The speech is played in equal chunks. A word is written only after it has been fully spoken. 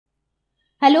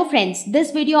Hello friends, this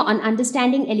video on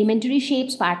understanding elementary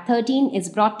shapes part 13 is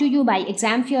brought to you by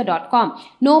examfear.com.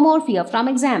 No more fear from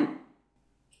exam.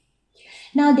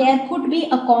 Now there could be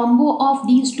a combo of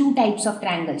these two types of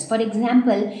triangles. For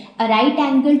example, a right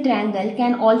angle triangle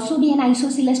can also be an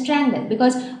isosceles triangle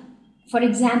because, for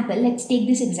example, let's take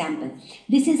this example.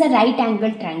 This is a right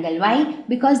angle triangle. Why?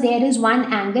 Because there is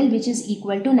one angle which is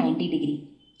equal to 90 degree.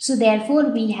 So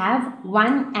therefore we have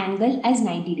one angle as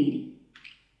 90 degree.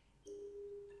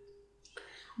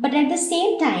 But at the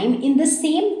same time, in the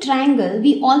same triangle,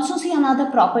 we also see another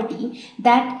property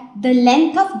that the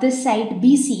length of this side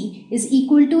BC is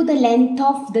equal to the length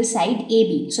of this side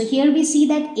AB. So here we see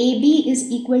that AB is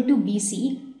equal to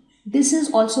BC. This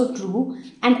is also true,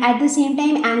 and at the same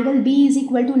time angle B is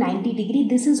equal to 90 degree.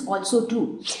 This is also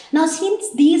true. Now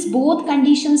since these both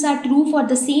conditions are true for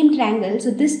the same triangle,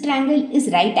 so this triangle is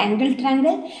right angle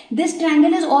triangle, this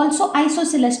triangle is also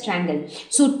isosceles triangle.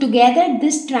 So together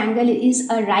this triangle is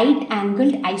a right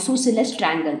angled isosceles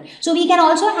triangle. So we can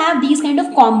also have these kind of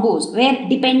combos where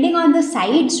depending on the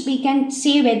sides we can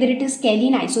say whether it is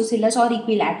scalene, isosceles or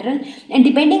equilateral, and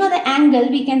depending on the angle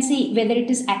we can say whether it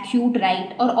is acute,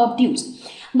 right or obtuse.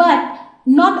 But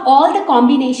not all the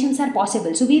combinations are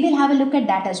possible. So we will have a look at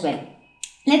that as well.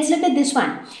 Let's look at this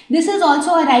one. This is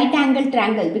also a right angle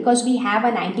triangle because we have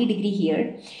a 90 degree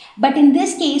here. But in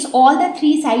this case, all the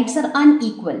three sides are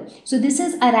unequal. So this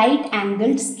is a right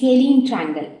angled scalene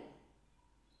triangle.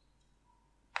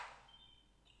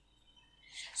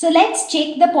 So let's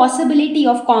check the possibility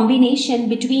of combination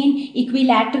between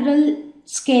equilateral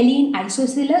scalene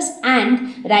isosceles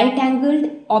and right angled,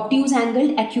 obtuse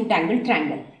angled, acute angled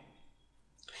triangle.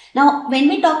 Now when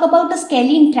we talk about a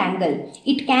scalene triangle,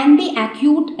 it can be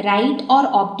acute, right or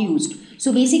obtuse.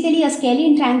 So basically a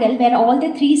scalene triangle where all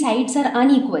the three sides are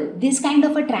unequal. This kind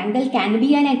of a triangle can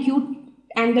be an acute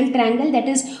angle triangle, that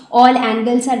is all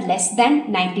angles are less than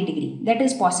 90 degree. That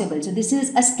is possible. So this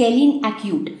is a scalene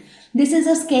acute. This is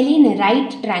a scalene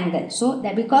right triangle. So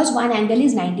that because one angle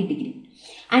is 90 degree.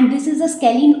 And this is a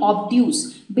scalene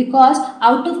obtuse because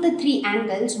out of the three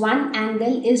angles, one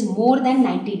angle is more than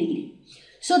 90 degree.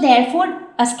 So therefore,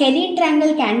 a scalene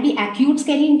triangle can be acute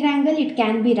scalene triangle, it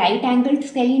can be right angled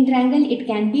scalene triangle, it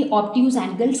can be obtuse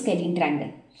angled scalene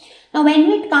triangle. Now when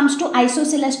it comes to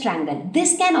isosceles triangle,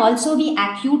 this can also be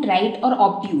acute, right or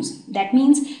obtuse. That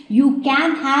means you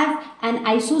can have an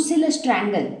isosceles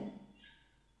triangle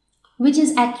which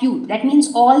is acute. That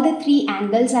means all the three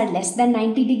angles are less than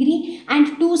 90 degree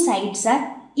and two sides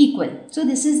are equal. So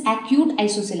this is acute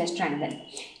isosceles triangle.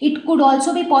 It could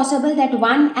also be possible that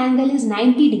one angle is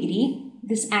 90 degree,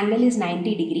 this angle is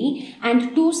 90 degree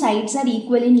and two sides are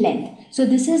equal in length. So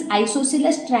this is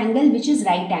isosceles triangle which is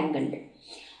right angled.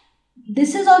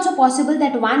 This is also possible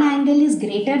that one angle is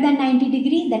greater than 90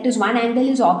 degree, that is one angle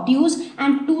is obtuse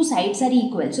and two sides are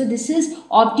equal. So this is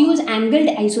obtuse angled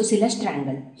isosceles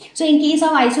triangle. So in case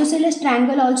of isosceles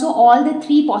triangle also all the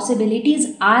three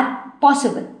possibilities are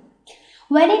possible.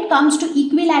 When it comes to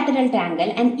equilateral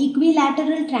triangle, an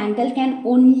equilateral triangle can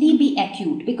only be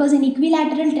acute because in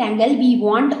equilateral triangle we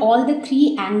want all the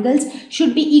three angles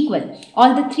should be equal.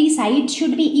 All the three sides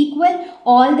should be equal,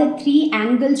 all the three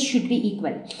angles should be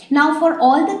equal. Now for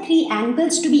all the three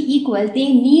angles to be equal,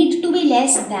 they need to be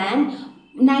less than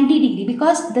 90 degree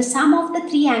because the sum of the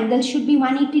three angles should be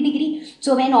 180 degree.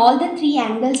 So when all the three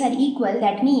angles are equal,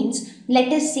 that means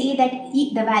let us say that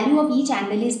the value of each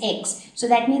angle is x. So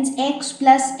that means x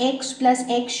plus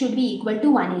x should be equal to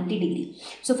 180 degree.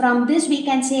 So from this we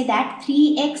can say that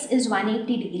 3x is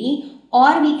 180 degree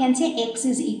or we can say x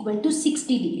is equal to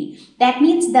 60 degree. That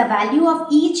means the value of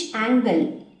each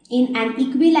angle in an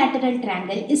equilateral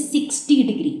triangle is 60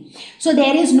 degree. So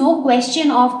there is no question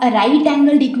of a right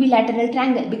angled equilateral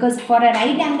triangle because for a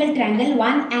right angled triangle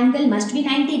one angle must be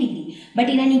 90 degree. But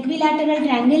in an equilateral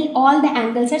triangle all the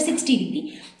angles are 60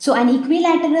 degree. So an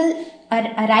equilateral,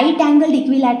 a right angled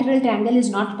equilateral triangle is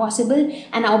not possible.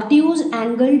 An obtuse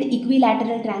angled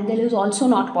equilateral triangle is also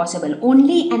not possible.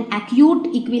 Only an acute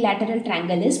equilateral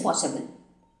triangle is possible.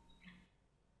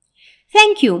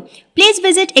 Thank you. Please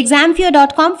visit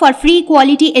examfear.com for free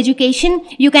quality education.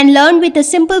 You can learn with a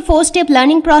simple 4-step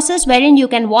learning process wherein you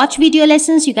can watch video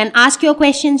lessons, you can ask your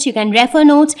questions, you can refer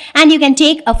notes, and you can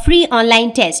take a free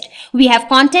online test. We have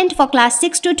content for class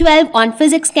 6 to 12 on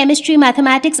physics, chemistry,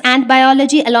 mathematics, and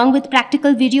biology along with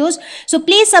practical videos. So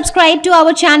please subscribe to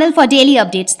our channel for daily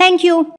updates. Thank you.